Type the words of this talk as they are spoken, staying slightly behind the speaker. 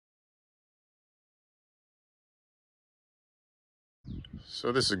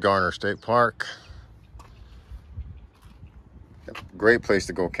So this is Garner State Park. Great place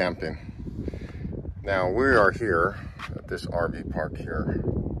to go camping. Now we are here at this RV park here.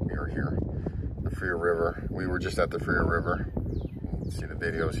 We are here, the Freer River. We were just at the Freer River. You can see the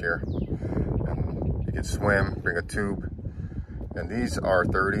videos here. And you can swim, bring a tube. And these are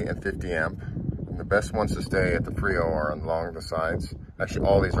 30 and 50 amp. And the best ones to stay at the Frio are along the sides. Actually,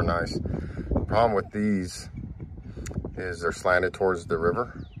 all these are nice. The problem with these is they're slanted towards the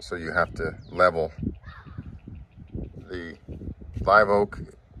river, so you have to level. The live oak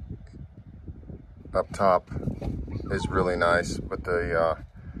up top is really nice, but the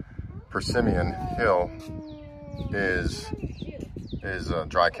Persimmon Hill is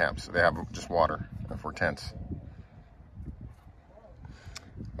dry camps. They have just water for tents.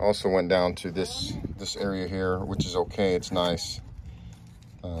 I also went down to this area here, which is okay. It's nice,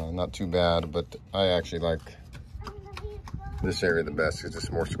 not too bad, but I actually like this area the best because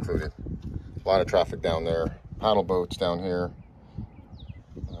it's more secluded. A lot of traffic down there, paddle boats down here,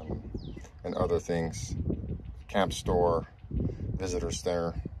 and other things. Camp store, visitors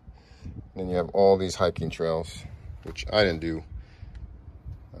there. And then you have all these hiking trails, which I didn't do.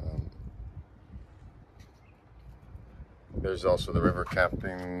 There's also the river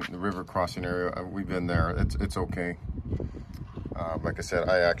camping, the river crossing area. We've been there. It's okay. Like I said,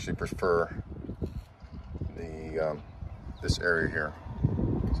 I actually prefer this area here.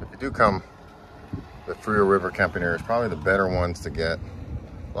 So if you do come, the Freer River camping area is probably the better ones to get,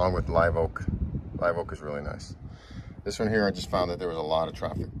 along with live oak. Live oak is really nice. This one here, I just found that there was a lot of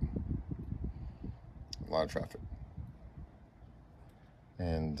traffic. A lot of traffic.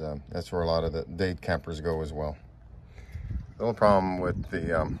 And that's where a lot of the day campers go as well. The only problem with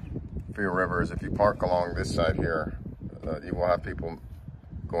the Freer River is if you park along this side here, you will have people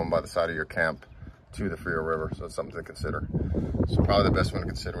going by the side of your camp to the Freer River, so it's something to consider. So probably the best one to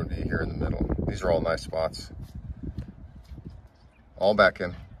consider would be here in the middle. These are all nice spots. All back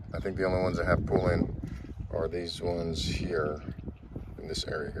in. I think the only ones that have pool in are these ones here in this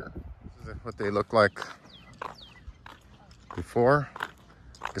area here. This is what they look like before.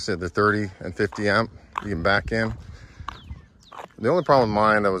 Like I said, the 30 and 50 amp. You can back in. The only problem with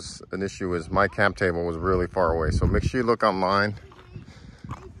mine that was an issue is my camp table was really far away. So make sure you look online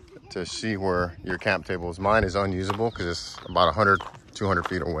to see where your camp table is. Mine is unusable because it's about 100, 200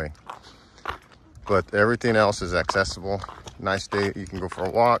 feet away. But everything else is accessible. Nice day, you can go for a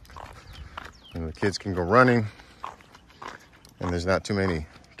walk, and the kids can go running. And there's not too many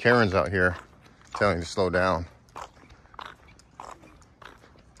Karens out here telling you to slow down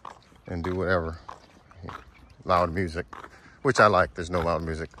and do whatever. Loud music, which I like. There's no loud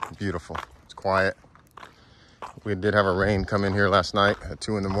music. Beautiful. It's quiet. We did have a rain come in here last night at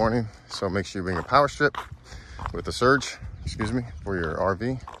 2 in the morning, so make sure you bring a power strip with a surge, excuse me, for your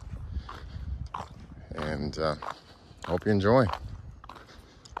RV. And hope you enjoy.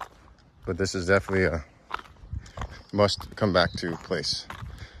 But this is definitely a must come back to place.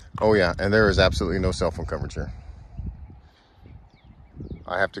 Oh yeah, and there is absolutely no cell phone coverage here.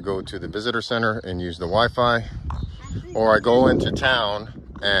 I have to go to the visitor center and use the Wi-Fi, or I go into town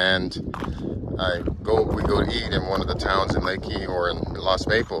and we go to eat in one of the towns in Lakey or in Los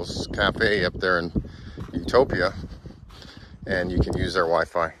Maples Cafe up there in Utopia, and you can use their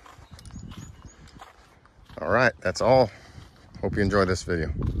Wi-Fi. All right, that's all. Hope you enjoyed this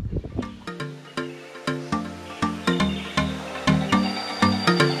video.